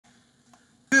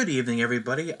Good evening,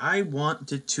 everybody. I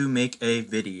wanted to make a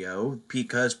video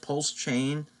because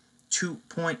PulseChain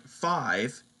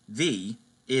 2.5V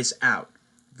is out.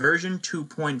 Version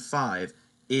 2.5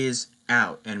 is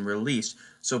out and released,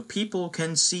 so people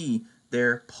can see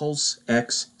their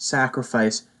PulseX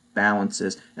sacrifice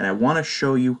balances. And I want to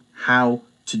show you how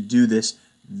to do this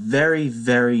very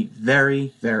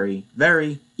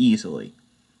easily.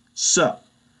 So,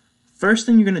 first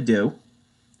thing you're going to do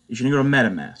is you're going to go to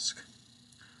MetaMask.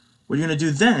 What you're going to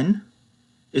do then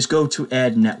is go to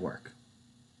Add Network.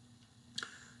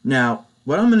 Now,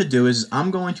 what I'm going to do is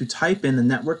I'm going to type in the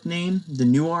network name, the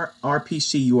new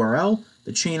RPC URL,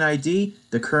 the chain ID,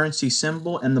 the currency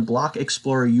symbol, and the block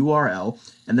explorer URL.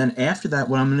 And then after that,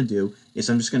 what I'm going to do is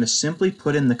I'm just going to simply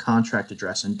put in the contract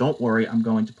address. And don't worry, I'm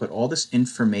going to put all this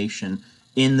information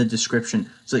in the description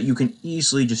so that you can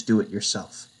easily just do it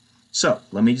yourself. So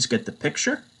let me just get the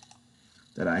picture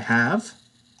that I have,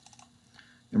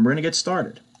 and we're going to get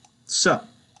started. So,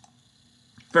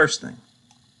 first thing,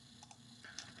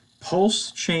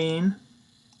 PulseChain,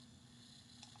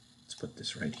 let's put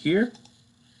this right here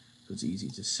so it's easy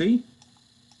to see.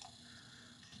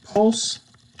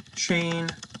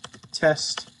 PulseChain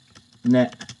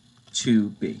TestNet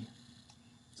 2B.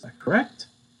 Is that correct?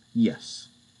 Yes.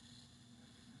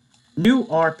 New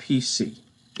RPC,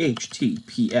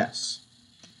 HTTPS,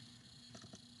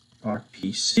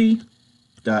 RPC.V2B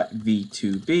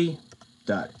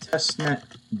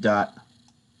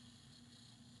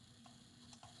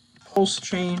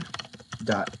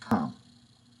TestNet.PulseChain.com.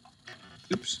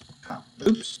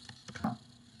 Com.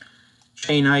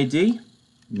 Chain ID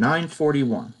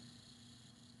 941.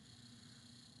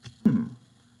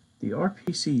 The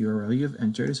RPC URL you've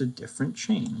entered is a different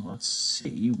chain. Let's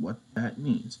see what that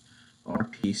means.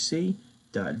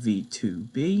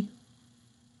 RPC.V2B.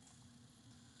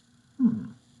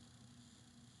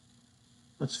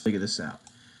 Let's figure this out.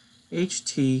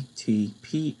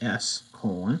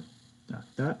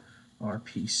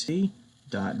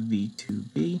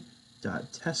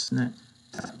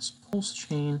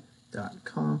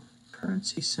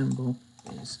 Currency symbol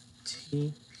is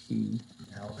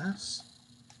TPLS.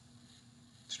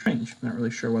 Strange. I'm not really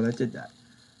sure why that did that.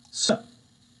 So,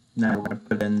 now we're going to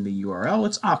put in the URL.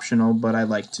 It's optional, but I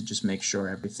like to just make sure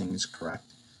everything is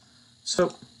correct.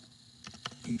 So,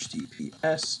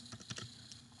 HTTPS,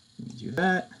 let me do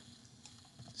that,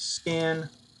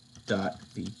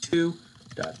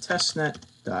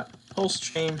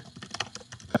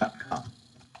 scan.v2.testnet.pulsechain.com.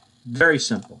 Very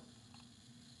simple.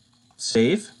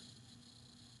 Save.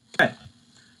 Okay.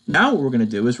 Now what we're going to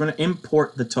do is we're going to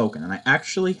import the token, and I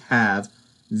actually have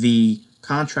the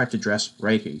contract address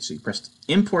right here. So you press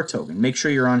import token. Make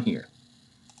sure you're on here.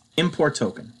 Import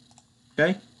token.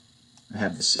 Okay? I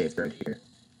have this saved right here.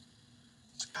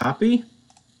 Copy,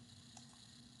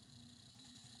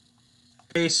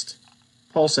 paste,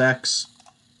 PulseX,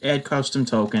 add custom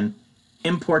token,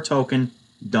 import token,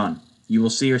 done. You will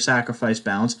see your sacrifice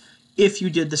balance if you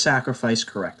did the sacrifice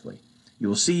correctly. You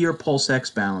will see your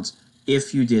PulseX balance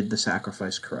if you did the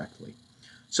sacrifice correctly.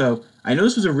 So I know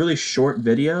this was a really short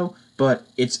video, but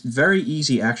it's very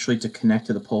easy actually to connect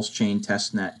to the PulseChain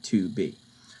TestNet 2B.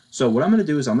 So what I'm going to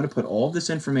do is I'm going to put all of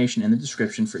this information in the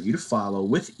description for you to follow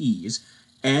with ease.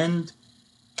 And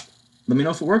let me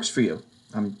know if it works for you.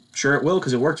 I'm sure it will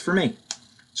because it worked for me.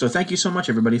 So thank you so much,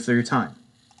 everybody, for your time.